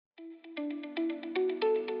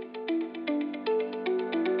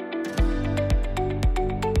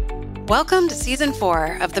Welcome to Season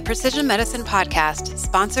 4 of the Precision Medicine Podcast,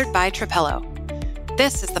 sponsored by Trapelo.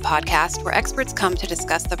 This is the podcast where experts come to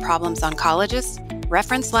discuss the problems oncologists,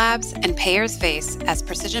 reference labs, and payers face as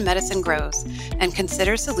precision medicine grows and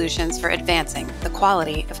consider solutions for advancing the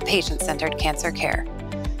quality of patient-centered cancer care.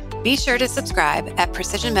 Be sure to subscribe at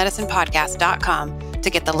precisionmedicinepodcast.com to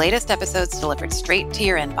get the latest episodes delivered straight to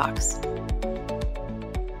your inbox.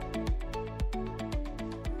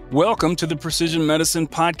 Welcome to the Precision Medicine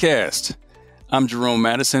Podcast. I'm Jerome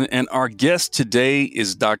Madison, and our guest today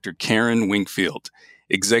is Dr. Karen Wingfield,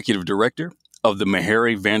 Executive Director of the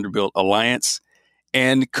Meharry Vanderbilt Alliance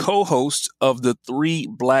and co-host of the Three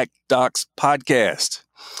Black Docs podcast.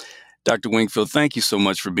 Dr. Wingfield, thank you so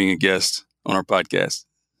much for being a guest on our podcast.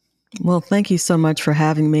 Well, thank you so much for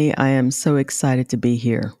having me. I am so excited to be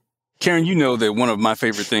here. Karen, you know that one of my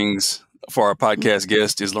favorite things for our podcast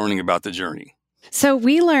guest is learning about the journey. So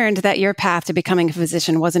we learned that your path to becoming a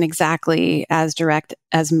physician wasn't exactly as direct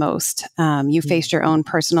as most. You faced your own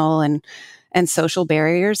personal and social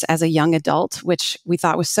barriers as a young adult, which we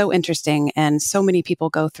thought was so interesting and so many people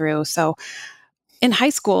go through. So in high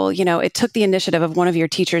school, it took the initiative of one of your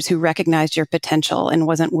teachers who recognized your potential and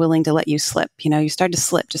wasn't willing to let you slip. You started to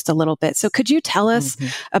slip just a little bit. So could you tell us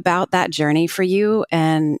about that journey for you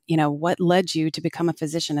and, what led you to become a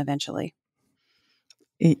physician eventually?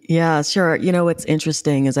 Yeah, sure. What's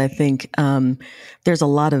interesting is I think there's a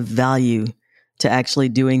lot of value to actually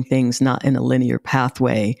doing things not in a linear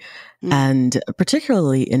pathway. And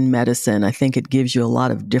particularly in medicine, I think it gives you a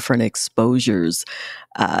lot of different exposures.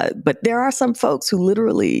 But there are some folks who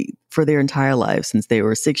literally, for their entire life, since they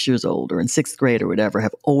were 6 years old or in sixth grade or whatever,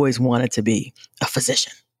 have always wanted to be a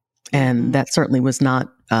physician. And that certainly was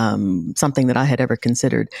not something that I had ever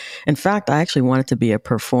considered. In fact, I actually wanted to be a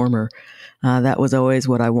performer. That was always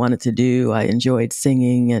what I wanted to do. I enjoyed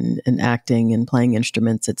singing and acting and playing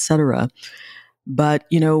instruments, etc. But,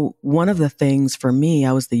 one of the things for me,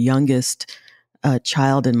 I was the youngest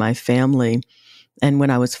child in my family. And when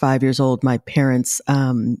I was 5 years old, my parents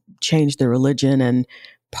changed their religion. And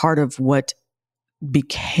part of what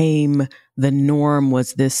became the norm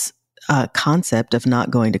was this concept of not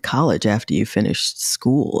going to college after you finished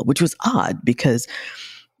school, which was odd because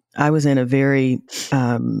I was in a very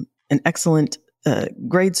an excellent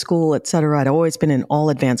grade school, et cetera. I'd always been in all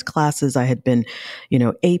advanced classes. I had been,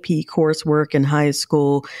 AP coursework in high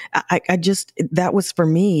school. I just, that was for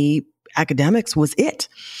me, academics was it.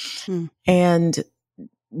 And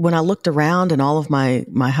when I looked around and all of my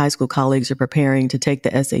high school colleagues are preparing to take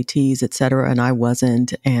the SATs, et cetera, and I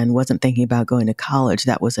wasn't thinking about going to college,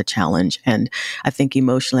 that was a challenge. And I think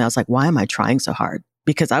emotionally, I was like, why am I trying so hard?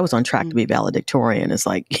 Because I was on track to be valedictorian. It's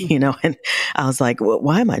like, and I was like, well,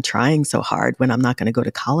 why am I trying so hard when I'm not going to go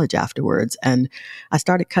to college afterwards? And I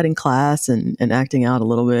started cutting class and acting out a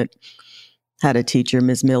little bit. Had a teacher,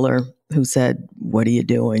 Ms. Miller, who said, what are you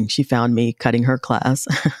doing? She found me cutting her class.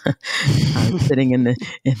 I was sitting in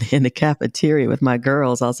the cafeteria with my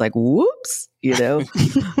girls. I was like, whoops,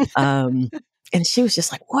 And she was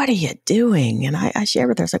just like, what are you doing? And I shared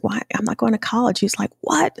with her, I was like, why? I'm not going to college. She was like,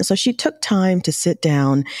 what? And so she took time to sit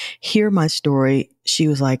down, hear my story. She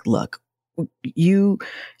was like, look, you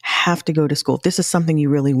have to go to school. If this is something you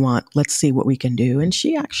really want, let's see what we can do. And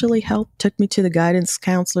she actually took me to the guidance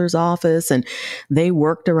counselor's office, and they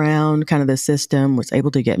worked around kind of the system, was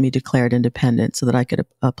able to get me declared independent so that I could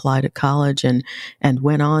apply to college and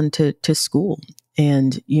went on to school.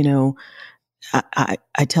 And, I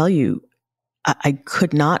tell you, I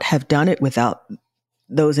could not have done it without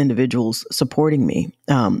those individuals supporting me.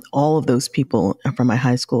 All of those people from my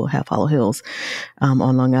high school, Half Hollow Hills, on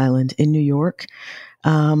Long Island in New York,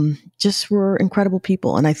 just were incredible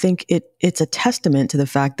people. And I think it's a testament to the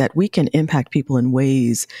fact that we can impact people in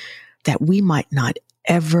ways that we might not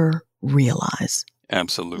ever realize.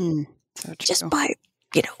 Absolutely. So just by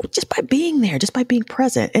being there, just by being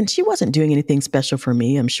present. And she wasn't doing anything special for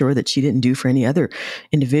me. I'm sure that she didn't do for any other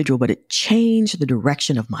individual, but it changed the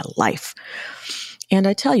direction of my life. And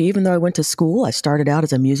I tell you, even though I went to school, I started out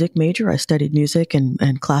as a music major. I studied music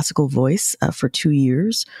and classical voice for 2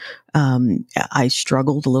 years. I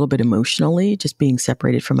struggled a little bit emotionally, just being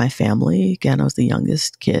separated from my family. Again, I was the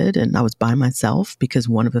youngest kid and I was by myself because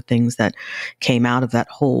one of the things that came out of that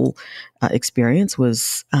whole experience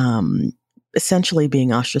was essentially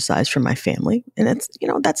being ostracized from my family. And it's,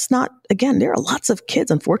 that's not, again, there are lots of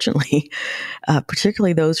kids, unfortunately,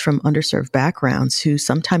 particularly those from underserved backgrounds who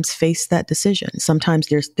sometimes face that decision. Sometimes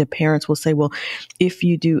their parents will say, well, if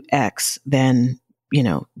you do X, then,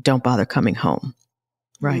 don't bother coming home.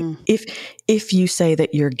 Right. If you say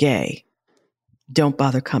that you're gay, don't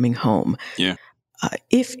bother coming home. Yeah.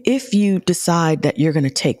 if you decide that you're going to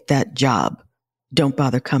take that job, don't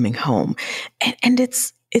bother coming home. And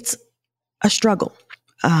it's a struggle.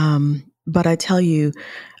 But I tell you,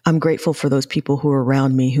 I'm grateful for those people who are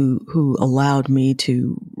around me who allowed me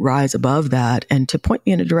to rise above that and to point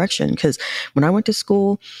me in a direction. Because when I went to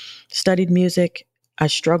school, studied music, I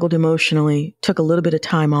struggled emotionally, took a little bit of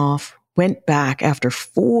time off, went back after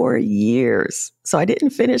 4 years. So I didn't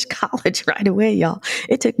finish college right away, y'all.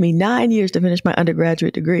 It took me 9 years to finish my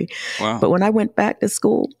undergraduate degree. Wow. But when I went back to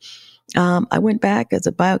school, I went back as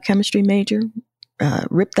a biochemistry major,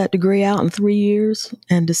 ripped that degree out in 3 years,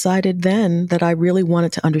 and decided then that I really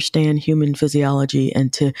wanted to understand human physiology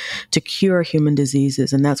and to cure human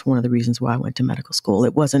diseases. And that's one of the reasons why I went to medical school.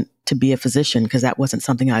 It wasn't to be a physician, because that wasn't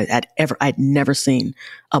something I'd never seen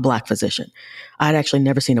a Black physician. I'd actually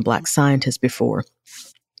never seen a Black scientist before.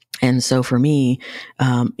 And so for me,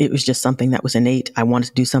 it was just something that was innate. I wanted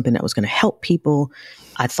to do something that was going to help people.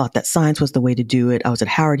 I thought that science was the way to do it. I was a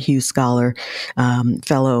Howard Hughes Scholar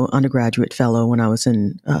undergraduate fellow when I was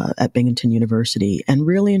at Binghamton University, and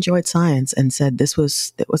really enjoyed science and said that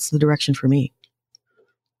was the direction for me.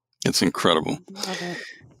 It's incredible. Love it.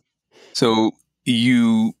 So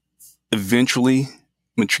you eventually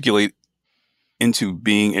matriculate into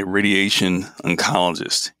being a radiation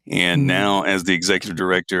oncologist, and now as the executive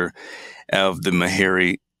director of the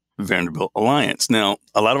Meharry Vanderbilt Alliance. Now,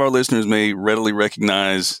 a lot of our listeners may readily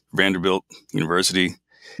recognize Vanderbilt University,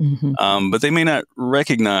 but they may not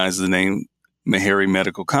recognize the name Meharry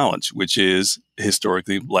Medical College, which is a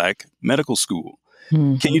historically Black medical school.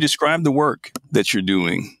 Can you describe the work that you're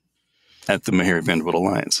doing at the Meharry Vanderbilt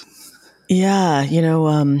Alliance? Yeah,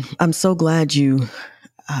 I'm so glad you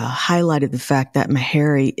highlighted the fact that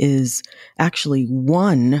Meharry is actually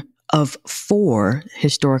one of 4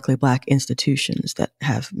 historically Black institutions that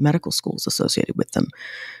have medical schools associated with them.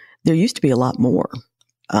 There used to be a lot more.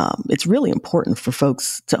 It's really important for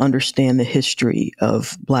folks to understand the history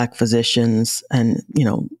of Black physicians. And,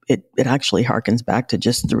 it actually harkens back to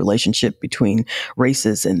just the relationship between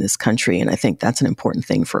races in this country. And I think that's an important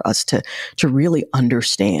thing for us to really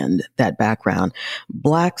understand that background.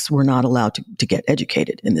 Blacks were not allowed to get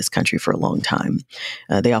educated in this country for a long time.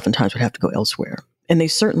 They oftentimes would have to go elsewhere. And they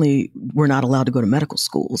certainly were not allowed to go to medical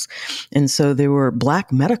schools. And so there were Black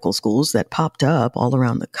medical schools that popped up all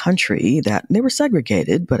around the country that they were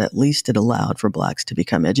segregated, but at least it allowed for Blacks to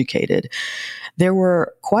become educated. There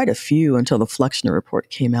were quite a few until the Flexner Report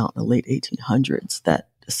came out in the late 1800s that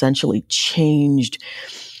essentially changed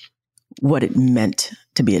what it meant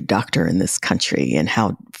to be a doctor in this country and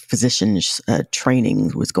how physicians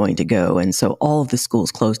training was going to go. And so all of the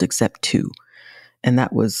schools closed except 2. And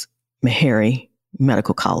that was Meharry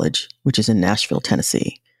Medical College, which is in Nashville,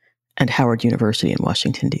 Tennessee, and Howard University in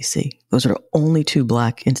Washington, D.C. Those are the only 2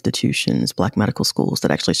 Black institutions, Black medical schools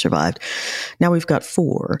that actually survived. Now we've got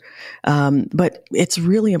 4. But it's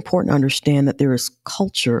really important to understand that there is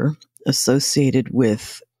culture associated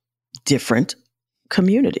with different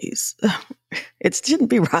communities. It shouldn't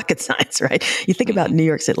be rocket science, right? You think about New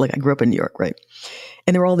York City, like I grew up in New York, right?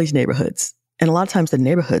 And there were all these neighborhoods. And a lot of times the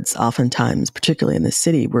neighborhoods, oftentimes, particularly in the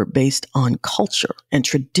city, were based on culture and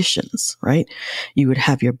traditions, right? You would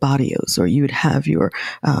have your barrios, or you would have your,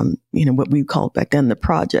 what we called back then the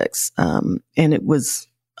projects. And it was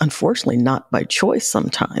unfortunately not by choice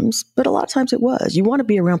sometimes, but a lot of times it was. You want to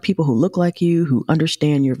be around people who look like you, who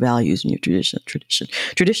understand your values and your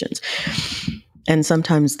traditions. And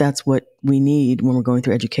sometimes that's what we need when we're going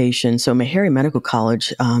through education. So Meharry Medical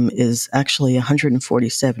College is actually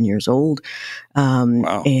 147 years old.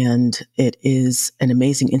 Wow. And it is an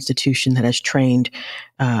amazing institution that has trained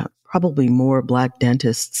probably more Black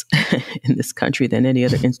dentists in this country than any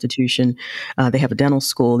other institution. They have a dental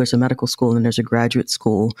school, there's a medical school, and there's a graduate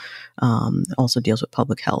school. Also deals with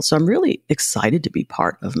public health. So I'm really excited to be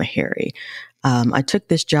part of Meharry. I took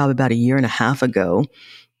this job about 1.5 years ago.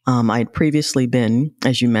 I had previously been,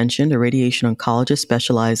 as you mentioned, a radiation oncologist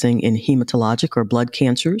specializing in hematologic or blood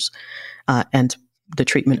cancers and the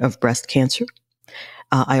treatment of breast cancer.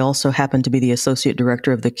 I also happen to be the associate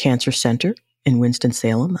director of the Cancer Center in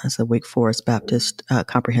Winston-Salem as a Wake Forest Baptist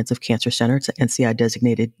Comprehensive Cancer Center. It's an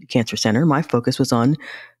NCI-designated cancer center. My focus was on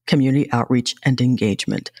community outreach and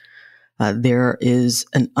engagement. There is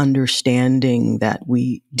an understanding that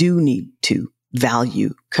we do need to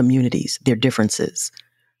value communities, their differences,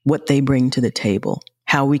 what they bring to the table,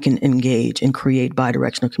 how we can engage and create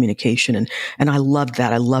bidirectional communication. And I love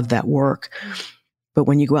that. I love that work. But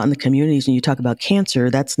when you go out in the communities and you talk about cancer,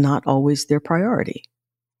 that's not always their priority.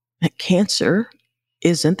 Cancer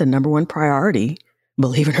isn't the number one priority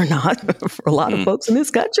believe it or not, for a lot of folks in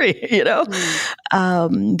this country.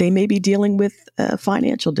 They may be dealing with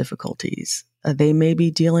financial difficulties. They may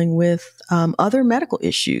be dealing with other medical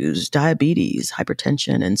issues, diabetes,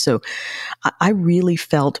 hypertension. And so I really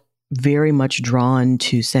felt very much drawn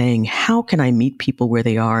to saying, how can I meet people where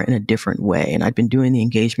they are in a different way? And I'd been doing the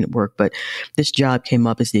engagement work, but this job came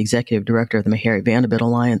up as the executive director of the Meharry Vanderbilt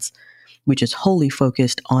Alliance, which is wholly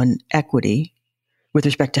focused on equity with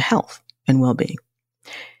respect to health and well-being.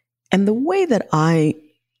 And the way that I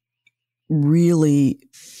really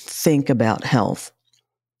think about health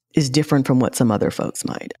is different from what some other folks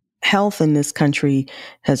might. Health in this country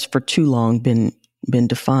has for too long been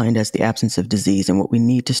defined as the absence of disease. And what we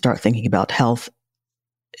need to start thinking about health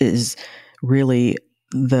is really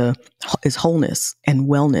is wholeness and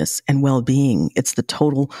wellness and well-being. It's the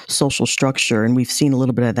total social structure. And we've seen a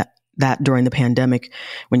little bit of that during the pandemic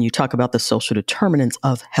when you talk about the social determinants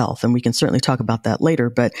of health. And we can certainly talk about that later.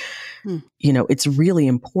 But, it's really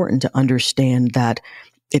important to understand that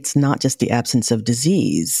it's not just the absence of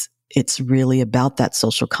disease. It's really about that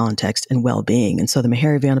social context and well-being. And so the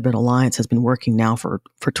Meharry Vanderbilt Alliance has been working now for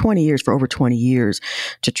over 20 years,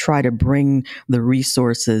 to try to bring the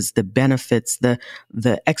resources, the benefits,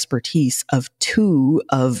 the expertise of two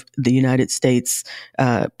of the United States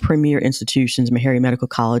premier institutions, Meharry Medical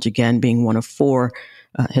College, again, being one of four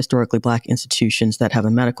historically Black institutions that have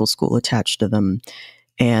a medical school attached to them,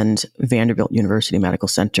 and Vanderbilt University Medical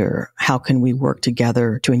Center. How can we work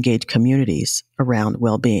together to engage communities around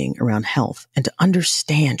well-being, around health, and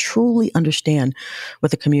to truly understand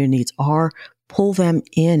what the community needs are, pull them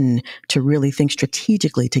in to really think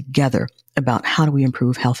strategically together about how do we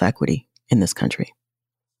improve health equity in this country?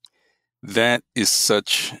 That is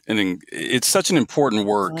such an important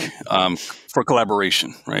work for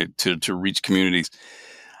collaboration, right? To reach communities.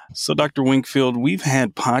 So, Dr. Wingfield, we've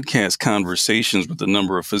had podcast conversations with a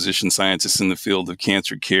number of physician scientists in the field of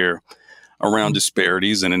cancer care around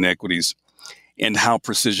disparities and inequities and how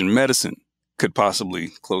precision medicine could possibly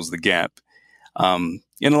close the gap. And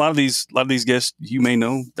a lot of these guests, you may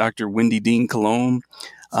know, Dr. Wendy Dean Colon,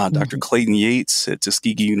 Dr. Clayton Yates at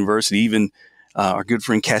Tuskegee University, even our good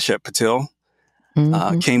friend Kashyap Patel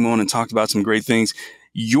came on and talked about some great things.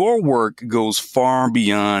 Your work goes far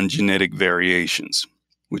beyond genetic variations,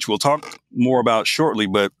 which we'll talk more about shortly.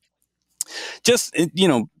 But just,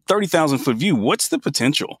 30,000 foot view, what's the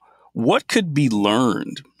potential? What could be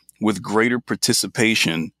learned with greater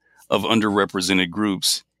participation of underrepresented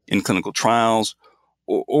groups in clinical trials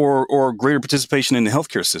or greater participation in the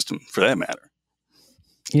healthcare system, for that matter?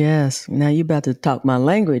 Yes. Now you're about to talk my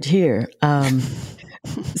language here.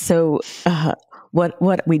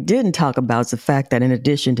 What we didn't talk about is the fact that in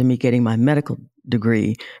addition to me getting my medical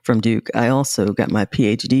degree from Duke, I also got my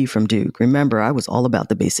PhD from Duke. Remember, I was all about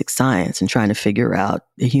the basic science and trying to figure out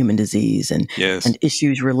the human disease and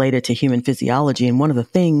issues related to human physiology. And one of the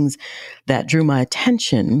things that drew my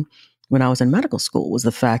attention when I was in medical school was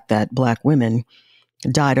the fact that Black women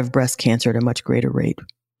died of breast cancer at a much greater rate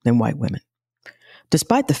than white women,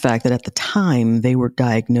 despite the fact that at the time they were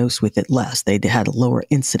diagnosed with it less. They had a lower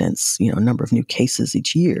incidence, a number of new cases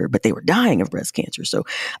each year, but they were dying of breast cancer. So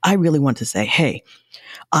I really want to say, hey,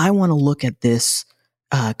 I want to look at this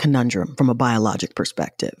conundrum from a biologic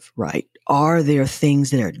perspective, right? Are there things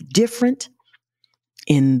that are different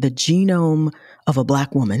in the genome of a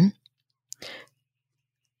Black woman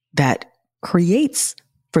that creates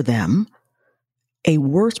for them a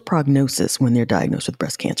worse prognosis when they're diagnosed with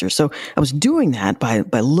breast cancer? So I was doing that by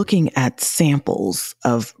looking at samples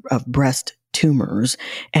of breast tumors.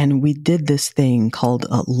 And we did this thing called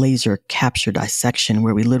a laser capture dissection,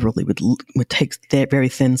 where we literally would take very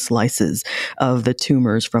thin slices of the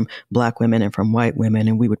tumors from Black women and from white women,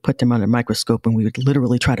 and we would put them under a microscope, and we would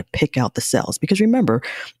literally try to pick out the cells. Because remember,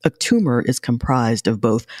 a tumor is comprised of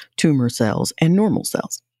both tumor cells and normal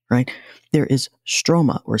cells, right? There is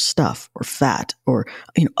stroma or stuff or fat or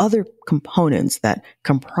other components that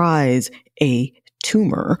comprise a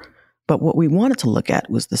tumor. But what we wanted to look at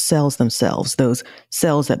was the cells themselves, those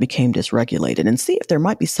cells that became dysregulated, and see if there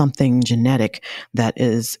might be something genetic that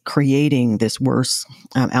is creating this worse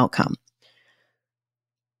outcome.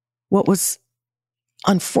 What was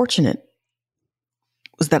unfortunate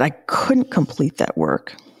was that I couldn't complete that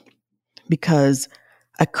work because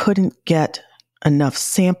I couldn't get enough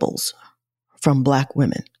samples from Black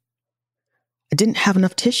women. I didn't have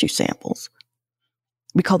enough tissue samples.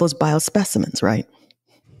 We call those biospecimens, right?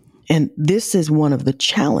 And this is one of the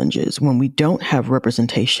challenges when we don't have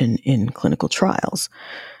representation in clinical trials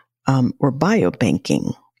or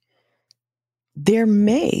biobanking. There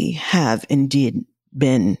may have indeed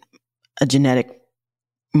been a genetic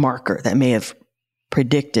marker that may have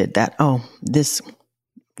predicted that, oh, this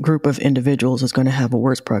group of individuals is going to have a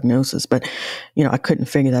worse prognosis. But, I couldn't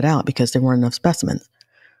figure that out because there weren't enough specimens,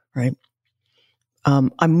 right?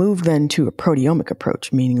 I moved then to a proteomic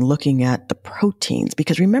approach, meaning looking at the proteins,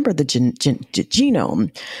 because remember the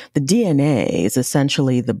genome, the DNA is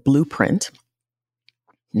essentially the blueprint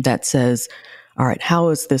that says, all right,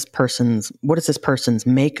 what is this person's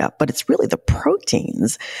makeup? But it's really the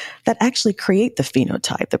proteins that actually create the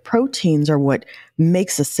phenotype. The proteins are what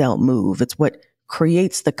makes a cell move. It's what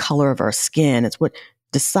creates the color of our skin. It's what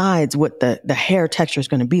decides what the hair texture is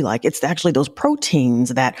going to be like. It's actually those proteins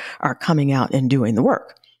that are coming out and doing the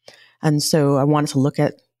work. And so I wanted to look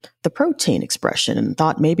at the protein expression and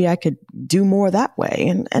thought maybe I could do more that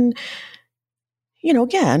way. And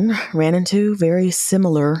again, ran into very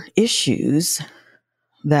similar issues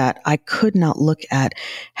that I could not look at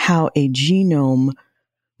how a genome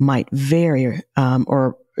might vary,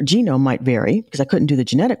 or a genome might vary because I couldn't do the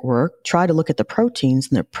genetic work, try to look at the proteins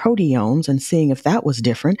and the proteomes and seeing if that was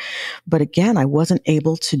different. But again, I wasn't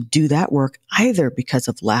able to do that work either because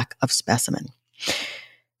of lack of specimen.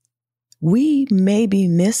 We may be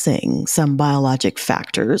missing some biologic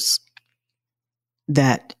factors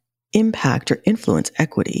that impact or influence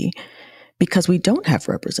equity because we don't have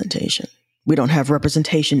representation. We don't have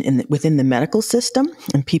representation within the medical system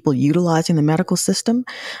and people utilizing the medical system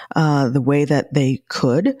the way that they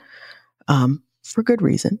could for good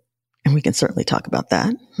reason. And we can certainly talk about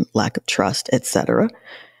that, lack of trust, et cetera.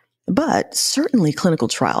 But certainly clinical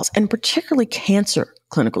trials, and particularly cancer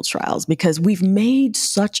clinical trials, because we've made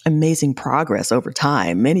such amazing progress over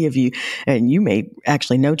time. Many of you, and you may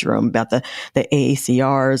actually know, Jerome, about the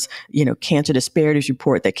AACR's, cancer disparities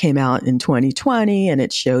report that came out in 2020, and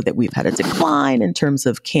it showed that we've had a decline in terms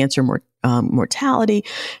of cancer mortality.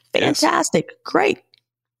 Fantastic. Yes. Great.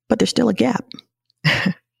 But there's still a gap.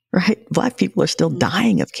 Right? Black people are still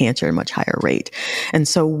dying of cancer at a much higher rate. And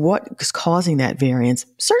so what is causing that variance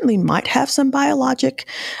certainly might have some biologic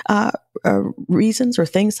reasons or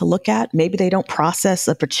things to look at. Maybe they don't process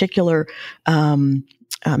a particular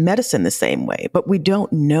medicine the same way, but we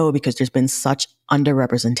don't know because there's been such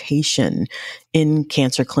underrepresentation in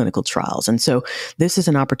cancer clinical trials. And so this is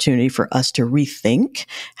an opportunity for us to rethink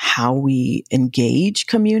how we engage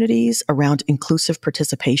communities around inclusive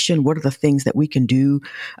participation. What are the things that we can do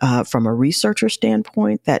from a researcher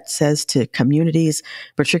standpoint that says to communities,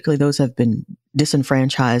 particularly those who have been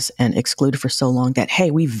disenfranchised and excluded for so long, that, hey,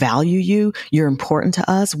 we value you. You're important to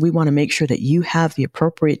us. We want to make sure that you have the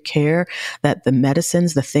appropriate care, that the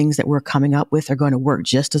medicines, the things that we're coming up with are going to work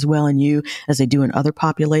just as well in you as they do in other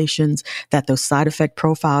populations, that those side effect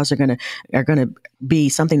profiles are going to be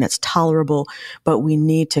something that's tolerable. But we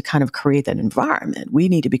need to kind of create that environment. We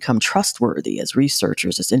need to become trustworthy as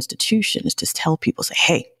researchers, as institutions, to tell people, say,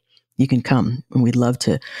 hey, you can come and we'd love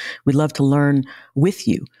to learn with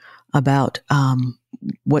you about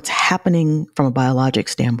what's happening from a biologic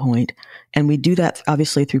standpoint. And we do that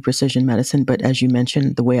obviously through precision medicine. But as you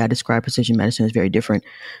mentioned, the way I describe precision medicine is very different.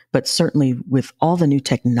 But certainly with all the new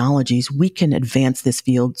technologies, we can advance this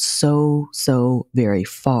field so very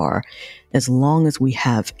far as long as we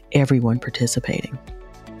have everyone participating.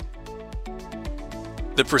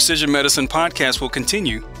 The Precision Medicine Podcast will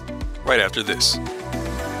continue right after this.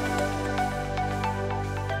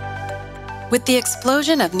 With the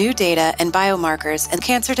explosion of new data and biomarkers in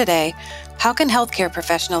cancer today, how can healthcare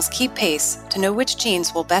professionals keep pace to know which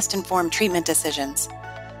genes will best inform treatment decisions?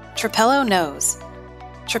 Trapelo knows.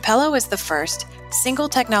 Trapelo is the first single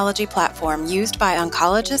technology platform used by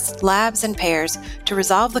oncologists, labs, and payers to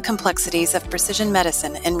resolve the complexities of precision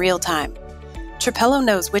medicine in real time. Trapelo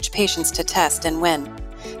knows which patients to test and when.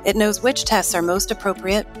 It knows which tests are most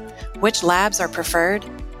appropriate, which labs are preferred,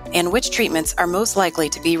 and which treatments are most likely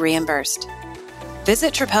to be reimbursed.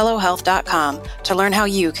 Visit TrapeloHealth.com to learn how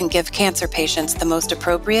you can give cancer patients the most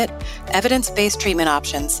appropriate, evidence-based treatment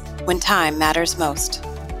options when time matters most.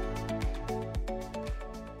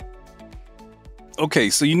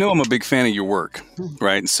 Okay, so I'm a big fan of your work,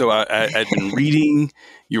 right? So I've been reading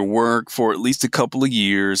your work for at least a couple of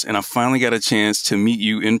years, and I finally got a chance to meet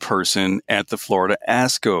you in person at the Florida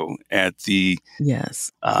ASCO, at the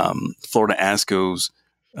Florida ASCO's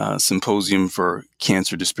Symposium for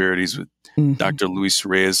Cancer Disparities with Dr. Luis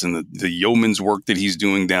Reyes and the yeoman's work that he's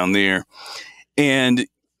doing down there. And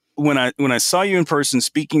when I saw you in person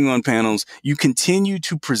speaking on panels, you continue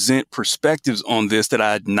to present perspectives on this that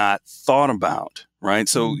I had not thought about, right?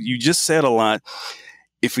 So you just said a lot,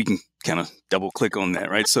 if we can kind of double click on that,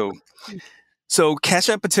 right? So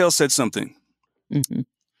Kashyap Patel said something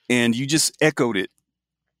and you just echoed it.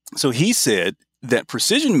 So he said that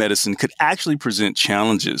precision medicine could actually present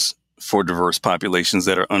challenges for diverse populations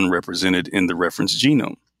that are unrepresented in the reference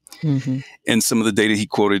genome. Mm-hmm. And some of the data he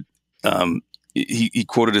quoted, he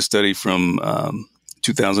quoted a study from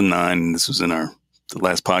 2009, and this was in the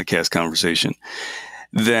last podcast conversation,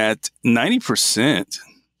 that 90%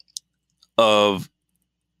 of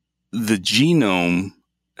the genome,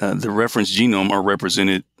 the reference genome, are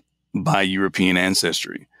represented by European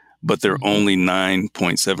ancestry, but they're only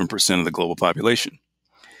 9.7% of the global population.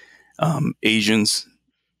 Asians,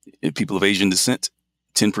 people of Asian descent,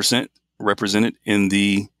 10% represented in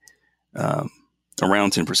the,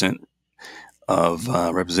 around 10% of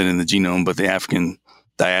represented in the genome, but the African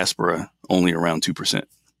diaspora only around 2%.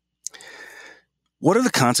 What are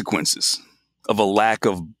the consequences of a lack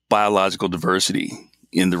of biological diversity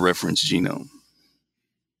in the reference genome?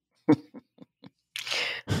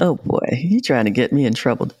 Oh boy, you're trying to get me in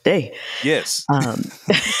trouble today. Yes.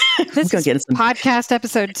 This is podcast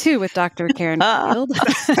episode 2 with Dr. Karen Wingfield.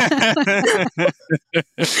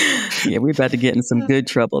 Yeah, we're about to get in some good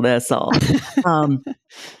trouble. That's all.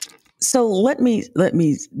 So let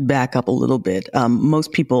me back up a little bit.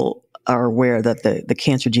 Most people are aware that the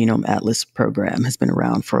Cancer Genome Atlas program has been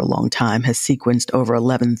around for a long time, has sequenced over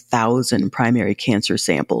 11,000 primary cancer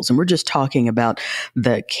samples. And we're just talking about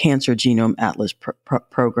the Cancer Genome Atlas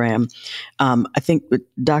program. I think what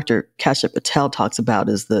Dr. Kashyap Patel talks about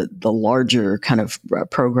is the larger kind of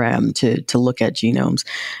program to look at genomes,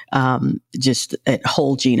 just at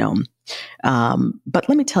whole genome. But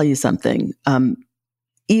let me tell you something.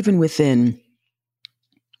 Even within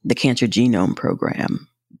the Cancer Genome Program,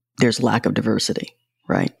 there's lack of diversity,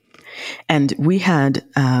 right? And we had,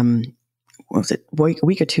 a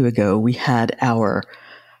week or two ago, we had our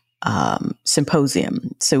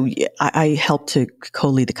symposium. So I helped to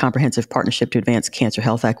co-lead the Comprehensive Partnership to Advance Cancer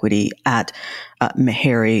Health Equity at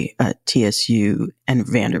Meharry, TSU, and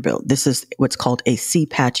Vanderbilt. This is what's called a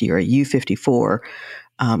CPACI, or a U54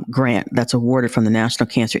 grant that's awarded from the National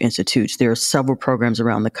Cancer Institutes. There are several programs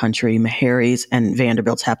around the country. Meharry's and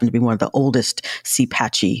Vanderbilt's happen to be one of the oldest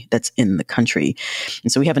CPACI that's in the country.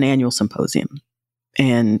 And so we have an annual symposium.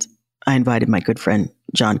 And I invited my good friend,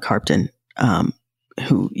 John Carpton,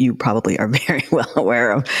 who you probably are very well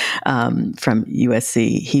aware of, from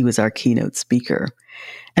USC. He was our keynote speaker.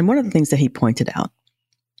 And one of the things that he pointed out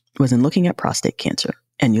was, in looking at prostate cancer,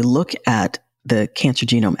 and you look at the Cancer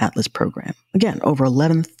Genome Atlas program, again, over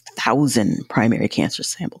 11,000 primary cancer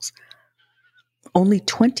samples, only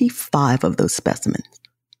 25 of those specimens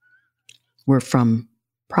were from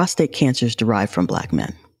prostate cancers derived from Black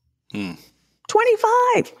men.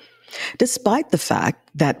 25! Despite the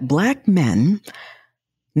fact that Black men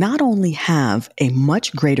not only have a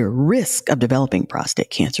much greater risk of developing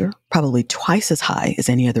prostate cancer, probably twice as high as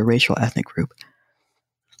any other racial ethnic group,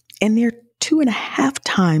 and they're 2.5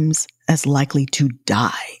 times as likely to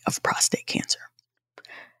die of prostate cancer.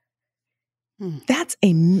 That's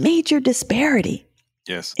a major disparity.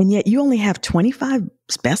 Yes. And yet you only have 25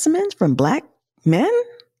 specimens from Black men?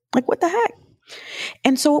 Like, what the heck?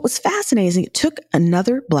 And so what was fascinating, it took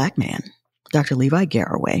another Black man, Dr. Levi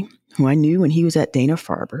Garraway, who I knew when he was at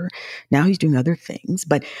Dana-Farber. Now he's doing other things.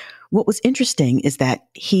 But what was interesting is that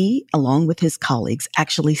he, along with his colleagues,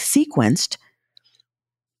 actually sequenced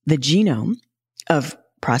the genome of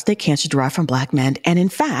prostate cancer derived from Black men, and in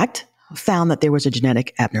fact, found that there was a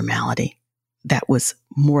genetic abnormality that was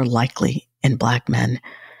more likely in Black men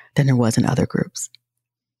than there was in other groups.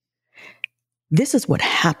 This is what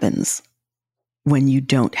happens when you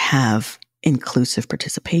don't have inclusive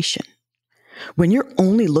participation. When you're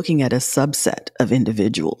only looking at a subset of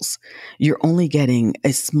individuals, you're only getting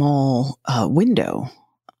a small window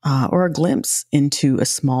or a glimpse into a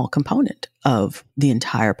small component of the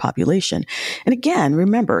entire population. And again,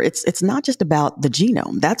 remember, it's not just about the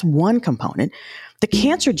genome. That's one component. The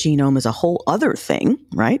cancer genome is a whole other thing,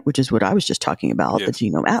 right? Which is what I was just talking about, yes.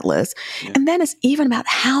 The Genome Atlas. Yeah. And then it's even about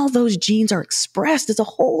how those genes are expressed is a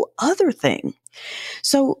whole other thing.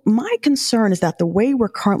 So my concern is that the way we're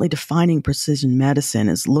currently defining precision medicine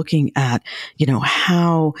is looking at,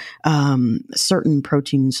 how certain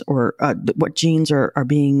proteins or what genes are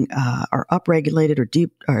being are upregulated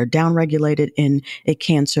or downregulated in a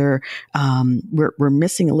cancer. We're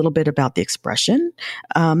missing a little bit about the expression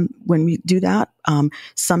when we do that.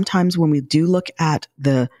 Sometimes when we do look at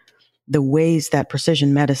the ways that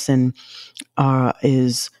precision medicine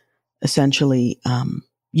is essentially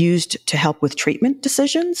used to help with treatment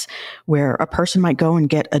decisions, where a person might go and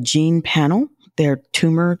get a gene panel, their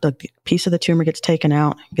tumor, the piece of the tumor gets taken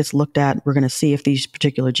out, gets looked at. We're going to see if these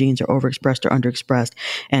particular genes are overexpressed or underexpressed.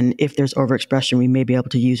 And if there's overexpression, we may be able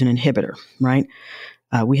to use an inhibitor, right?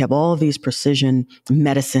 We have all of these precision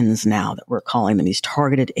medicines now that we're calling them, these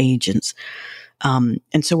targeted agents. And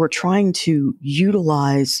so we're trying to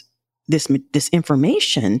utilize this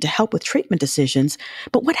information to help with treatment decisions.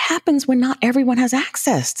 But what happens when not everyone has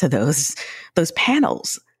access to those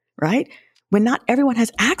panels, right? When not everyone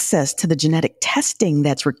has access to the genetic testing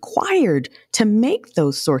that's required to make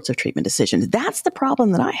those sorts of treatment decisions. That's the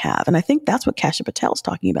problem that I have. And I think that's what Kasha Patel is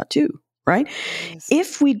talking about too, right? Yes.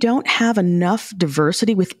 If we don't have enough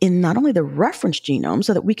diversity within not only the reference genome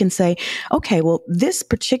so that we can say, okay, well, this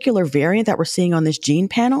particular variant that we're seeing on this gene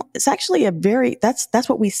panel is actually that's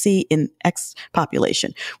what we see in X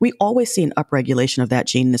population. We always see an upregulation of that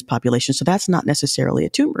gene in this population. So that's not necessarily a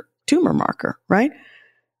tumor marker, right?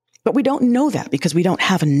 But we don't know that because we don't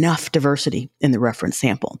have enough diversity in the reference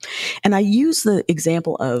sample. And I use the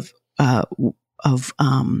example of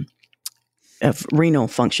renal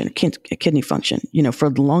function, kidney function.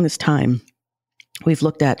 For the longest time, we've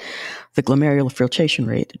looked at the glomerular filtration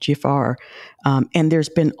rate, GFR, and there's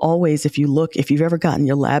been always, if you've ever gotten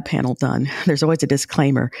your lab panel done, there's always a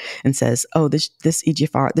disclaimer and says, oh, this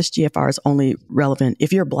GFR is only relevant.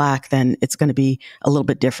 If you're Black, then it's going to be a little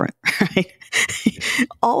bit different, right?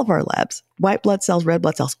 All of our labs, white blood cells, red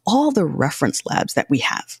blood cells, all the reference labs that we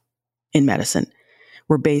have in medicine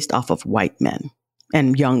were based off of white men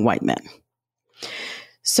and young white men.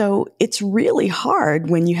 So it's really hard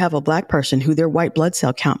when you have a Black person who their white blood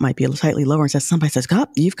cell count might be slightly lower and somebody says, oh,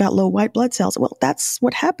 you've got low white blood cells. Well, that's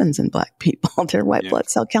what happens in Black people. Their white blood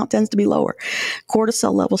cell count tends to be lower.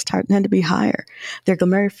 Cortisol levels tend to be higher. Their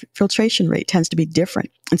glomerular filtration rate tends to be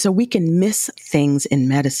different. And so we can miss things in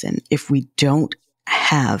medicine if we don't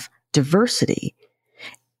have diversity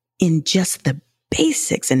in just the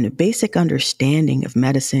basics and the basic understanding of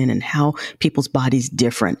medicine and how people's bodies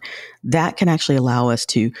different. That can actually allow us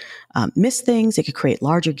to miss things. It could create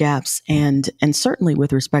larger gaps. And certainly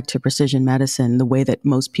with respect to precision medicine, the way that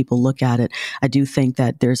most people look at it, I do think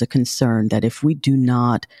that there's a concern that if we do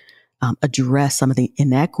not address some of the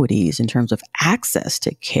inequities in terms of access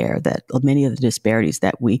to care, that many of the disparities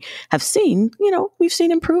that we have seen, we've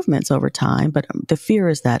seen improvements over time, but the fear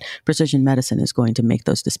is that precision medicine is going to make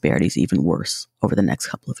those disparities even worse over the next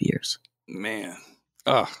couple of years. Man.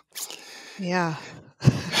 Yeah.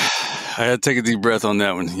 I had to take a deep breath on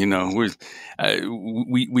that one.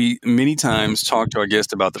 We many times talk to our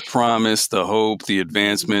guests about the promise, the hope, the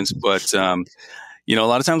advancements, but a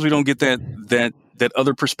lot of times we don't get that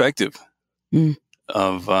other perspective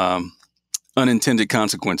of unintended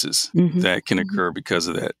consequences that can occur because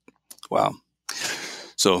of that. Wow.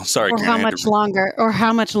 So sorry. Or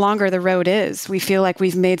how much longer the road is. We feel like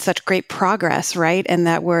we've made such great progress, right? And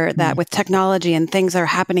that that with technology and things are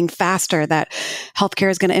happening faster, that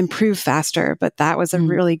healthcare is going to improve faster. But that was a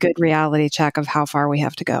really good reality check of how far we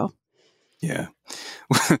have to go. Yeah.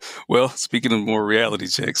 Well, speaking of more reality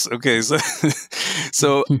checks, okay,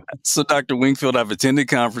 so Dr. Wingfield, I've attended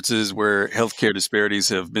conferences where healthcare disparities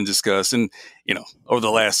have been discussed, and over the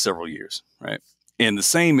last several years, right? And the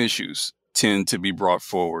same issues tend to be brought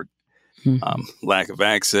forward: lack of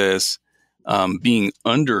access, being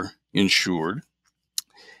underinsured,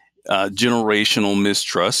 generational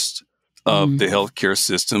mistrust of the healthcare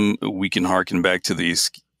system. We can harken back to the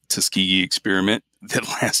Tuskegee experiment that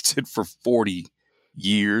lasted for 40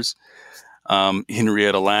 years.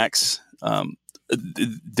 Henrietta Lacks.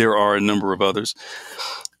 There are a number of others.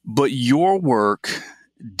 But your work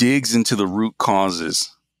digs into the root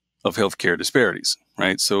causes of healthcare disparities,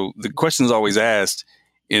 right? So the question is always asked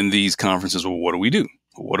in these conferences, well, what do we do?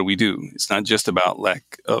 What do we do? It's not just about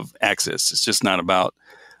lack of access. It's just not about,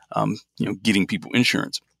 getting people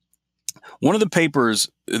insurance. One of the papers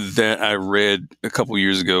that I read a couple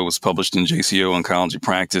years ago was published in JCO Oncology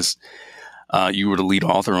Practice. You were the lead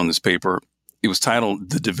author on this paper. It was titled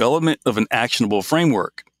 "The Development of an Actionable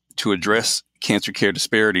Framework to Address Cancer Care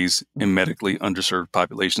Disparities in Medically Underserved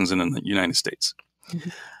Populations in the United States."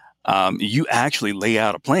 You actually lay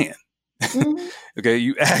out a plan. Okay,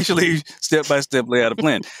 you actually step by step lay out a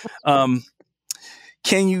plan.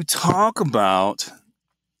 Can you talk about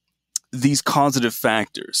these causative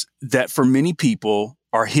factors that for many people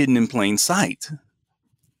are hidden in plain sight?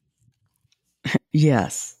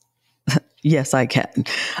 Yes. Yes, I can.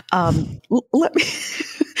 Let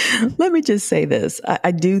me just say this.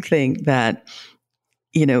 I do think that,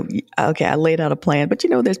 okay, I laid out a plan, but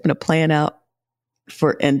there's been a plan out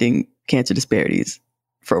for ending cancer disparities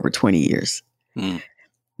for over 20 years.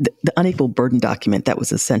 The unequal burden document that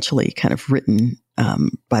was essentially kind of written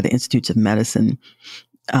by the Institutes of Medicine,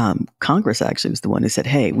 Congress actually was the one who said,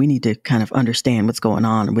 hey, we need to kind of understand what's going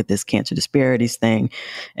on with this cancer disparities thing.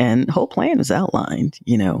 And the whole plan was outlined,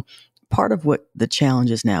 part of what the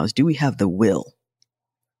challenge is now is, do we have the will?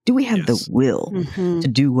 Do we have the will to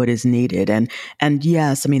do what is needed? And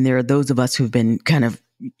yes, I mean, there are those of us who've been kind of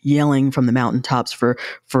yelling from the mountaintops for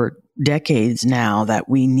decades now that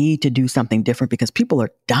we need to do something different because people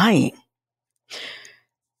are dying.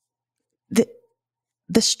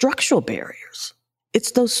 The structural barriers,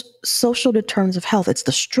 it's those social determinants of health. It's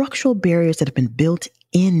the structural barriers that have been built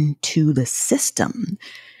into the system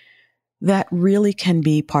that really can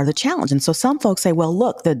be part of the challenge. And so some folks say, well,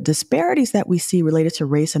 look, the disparities that we see related to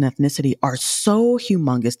race and ethnicity are so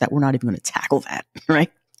humongous that we're not even going to tackle that,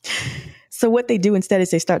 right? So what they do instead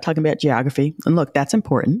is they start talking about geography. And look, that's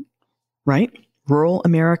important, right? Rural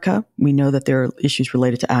America, we know that there are issues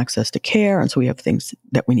related to access to care. And so we have things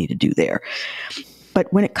that we need to do there.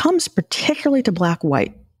 But when it comes particularly to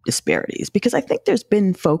Black-white disparities, because I think there's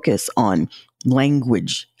been focus on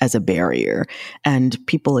language as a barrier, and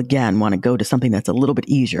people again want to go to something that's a little bit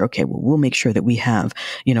easier. Okay, well, we'll make sure that we have,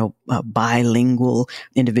 bilingual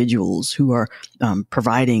individuals who are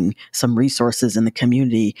providing some resources in the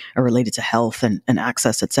community related to health and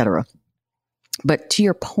access, et cetera. But to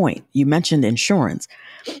your point, you mentioned insurance.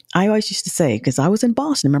 I always used to say, because I was in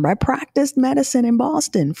Boston, remember, I practiced medicine in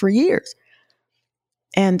Boston for years.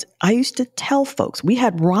 And I used to tell folks, we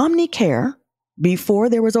had Romney Care before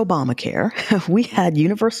there was Obamacare. We had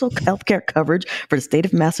universal health care coverage for the state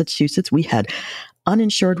of Massachusetts. We had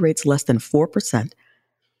uninsured rates less than 4%.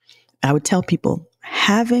 I would tell people,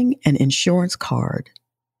 having an insurance card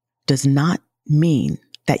does not mean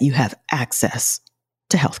that you have access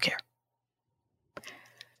to health care.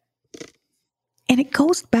 And it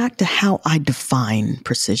goes back to how I define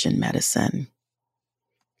precision medicine.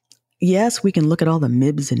 Yes, we can look at all the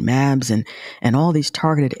MIBs and MABs and all these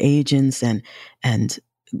targeted agents and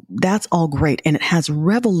that's all great. And it has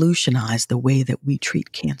revolutionized the way that we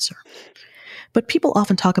treat cancer. But people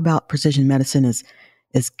often talk about precision medicine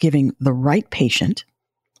as giving the right patient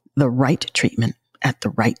the right treatment at the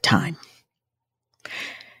right time.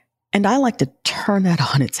 And I like to turn that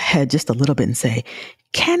on its head just a little bit and say,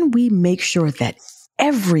 can we make sure that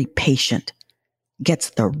every patient gets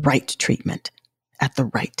the right treatment at the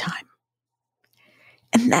right time?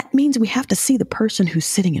 And that means we have to see the person who's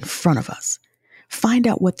sitting in front of us, find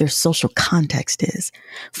out what their social context is,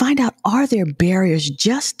 find out, are there barriers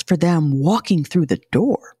just for them walking through the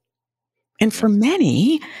door? And for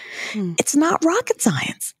many, it's not rocket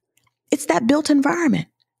science. It's that built environment.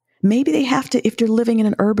 Maybe they have to, if they're living in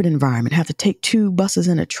an urban environment, have to take 2 buses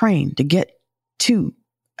and a train to get to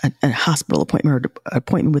a hospital appointment or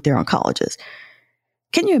appointment with their oncologist.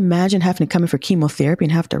 Can you imagine having to come in for chemotherapy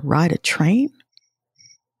and have to ride a train?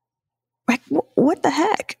 Like, what the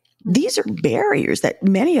heck? These are barriers that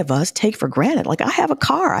many of us take for granted. Like, I have a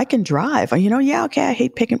car, I can drive. Okay, I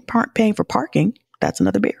hate paying for parking. That's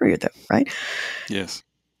another barrier though, right? Yes.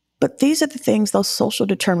 But these are the things, those social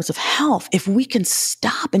determinants of health. If we can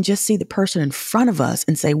stop and just see the person in front of us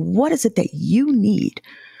and say, what is it that you need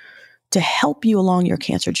to help you along your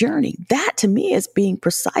cancer journey? That to me is being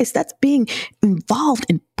precise. That's being involved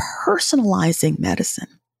in personalizing medicine.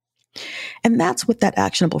 And that's what that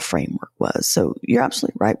actionable framework was. So you're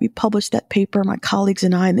absolutely right. We published that paper, my colleagues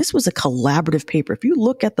and I, and this was a collaborative paper. If you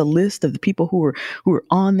look at the list of the people who were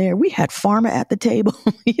on there, we had pharma at the table.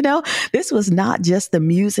 This was not just the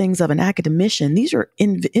musings of an academician. These are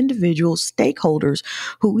individual stakeholders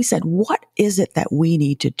who we said, what is it that we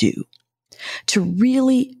need to do to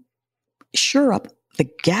really shore up the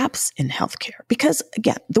gaps in healthcare? Because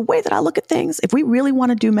again, the way that I look at things, if we really want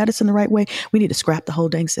to do medicine the right way, we need to scrap the whole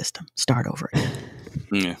dang system, start over again.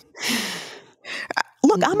 Yeah.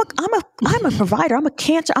 Look, I'm a provider. I'm an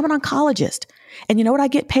oncologist. And you know what I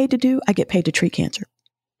get paid to do? I get paid to treat cancer.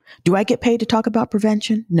 Do I get paid to talk about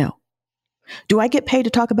prevention? No. Do I get paid to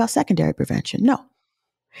talk about secondary prevention? No.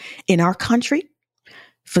 In our country,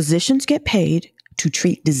 physicians get paid to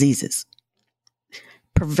treat diseases.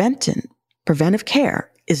 Preventive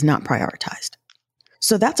care is not prioritized.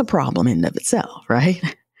 So that's a problem in and of itself,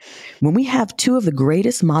 right? When we have 2 of the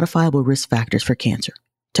greatest modifiable risk factors for cancer,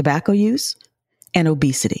 tobacco use and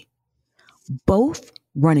obesity, both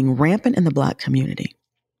running rampant in the Black community,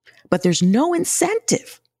 but there's no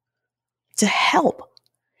incentive to help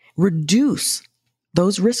reduce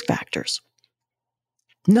those risk factors.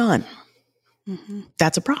 None. Mm-hmm.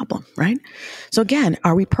 That's a problem, right? So again,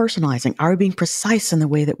 are we personalizing? Are we being precise in the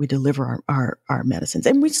way that we deliver our medicines?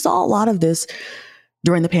 And we saw a lot of this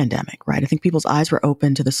during the pandemic, right? I think people's eyes were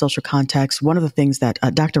open to the social context. One of the things that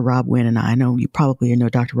Dr. Rob Wynn and I know you probably know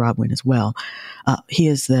Dr. Rob Wynn as well. He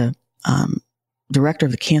is the director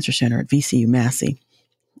of the Cancer Center at VCU Massey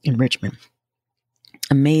in Richmond.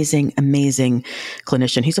 Amazing, amazing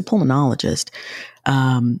clinician. He's a pulmonologist,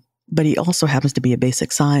 but he also happens to be a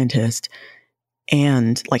basic scientist.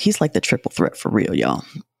 And he's like the triple threat for real, y'all.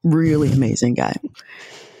 Really amazing guy.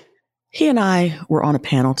 He and I were on a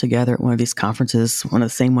panel together at one of these conferences, one of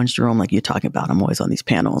the same ones, Jerome, like you're talking about. I'm always on these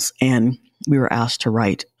panels. And we were asked to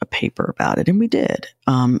write a paper about it. And we did.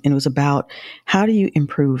 And it was about how do you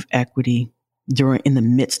improve equity in the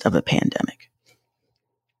midst of a pandemic?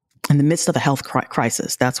 In the midst of a health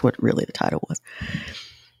crisis. That's what really the title was.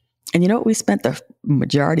 And you know what we spent the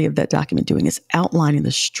majority of that document doing is outlining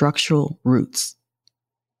the structural roots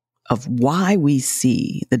of why we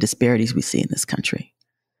see the disparities we see in this country.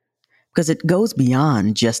 Because it goes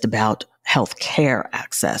beyond just about health care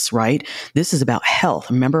access, right? This is about health.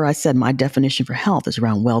 Remember, I said my definition for health is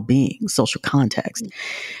around well-being, social context.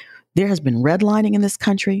 There has been redlining in this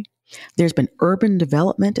country. There's been urban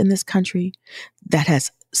development in this country that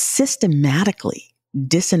has systematically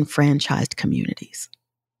disenfranchised communities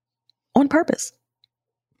on purpose.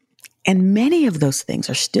 And many of those things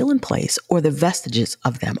are still in place, or the vestiges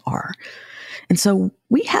of them are. And so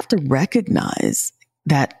we have to recognize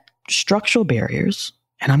that structural barriers,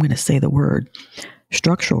 and I'm going to say the word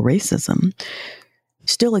structural racism,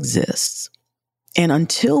 still exists. And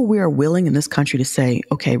until we are willing in this country to say,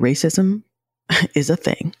 okay, racism is a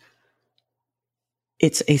thing.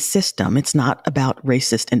 It's a system. It's not about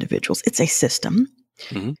racist individuals. It's a system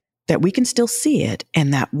that we can still see it.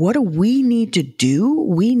 And that what do we need to do?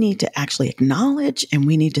 We need to actually acknowledge, and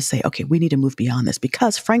we need to say, okay, we need to move beyond this.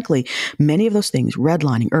 Because frankly, many of those things,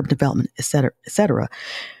 redlining, urban development, et cetera,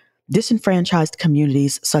 disenfranchised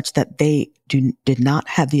communities such that they did not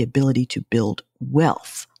have the ability to build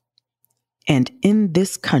wealth. And in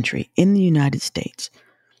this country, in the United States,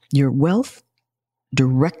 your wealth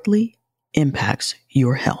directly impacts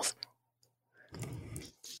your health.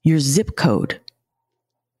 Your zip code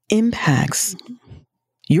impacts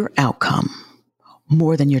your outcome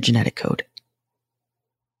more than your genetic code.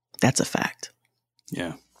 That's a fact.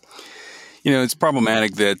 Yeah. You know, it's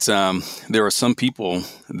problematic that there are some people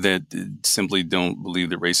that simply don't believe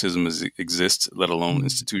that racism exists, let alone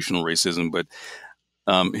institutional racism. But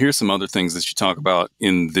here's some other things that you talk about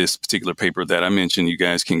in this particular paper that I mentioned. You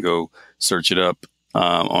guys can go search it up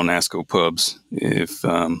on ASCO Pubs, if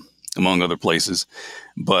among other places.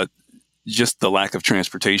 But just the lack of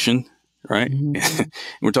transportation, right? Mm-hmm.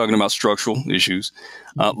 We're talking about structural issues,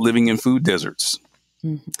 living in food deserts,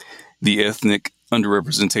 the ethnic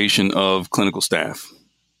underrepresentation of clinical staff,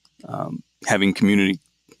 having community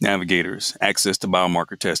navigators, access to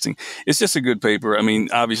biomarker testing. It's just a good paper. I mean,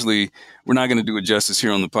 obviously, we're not going to do it justice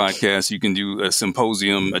here on the podcast. You can do a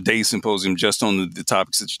symposium, a day symposium, just on the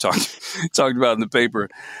topics that you talked about in the paper.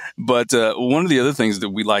 But one of the other things that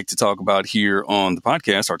we like to talk about here on the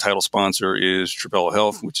podcast, our title sponsor is Trapelo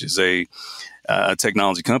Health, which is a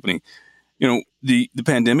technology company. You know, the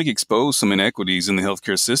pandemic exposed some inequities in the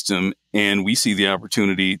healthcare system, and we see the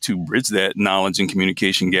opportunity to bridge that knowledge and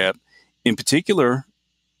communication gap, in particular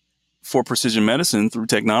for precision medicine through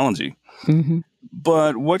technology. Mm-hmm.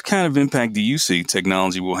 But what kind of impact do you see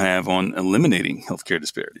technology will have on eliminating healthcare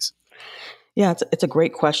disparities? Yeah, it's a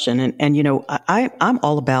great question. And you know, I'm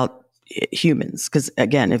all about humans because,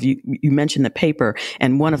 again, if you mentioned the paper,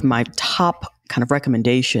 and one of my top kind of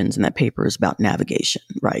recommendations in that paper is about navigation,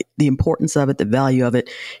 right? The importance of it, the value of it.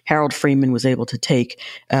 Harold Freeman was able to take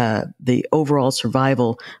the overall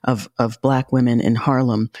survival of Black women in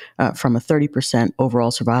Harlem from a 30%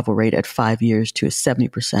 overall survival rate at 5 years to a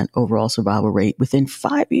 70% overall survival rate. Within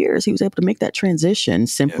 5 years, he was able to make that transition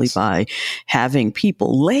simply by having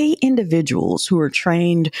people, lay individuals who are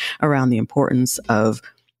trained around the importance of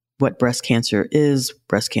what breast cancer is,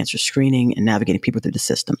 breast cancer screening, and navigating people through the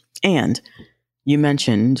system. And you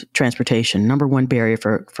mentioned transportation, number one barrier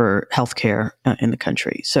for healthcare in the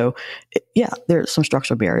country. So, yeah, there are some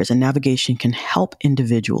structural barriers, and navigation can help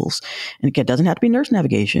individuals. And again, it doesn't have to be nurse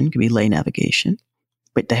navigation; it could be lay navigation,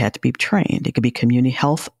 but they have to be trained. It could be community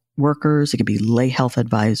health workers, it could be lay health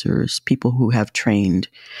advisors, people who have trained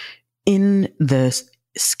in the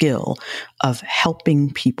skill of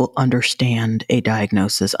helping people understand a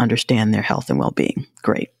diagnosis, understand their health and well-being.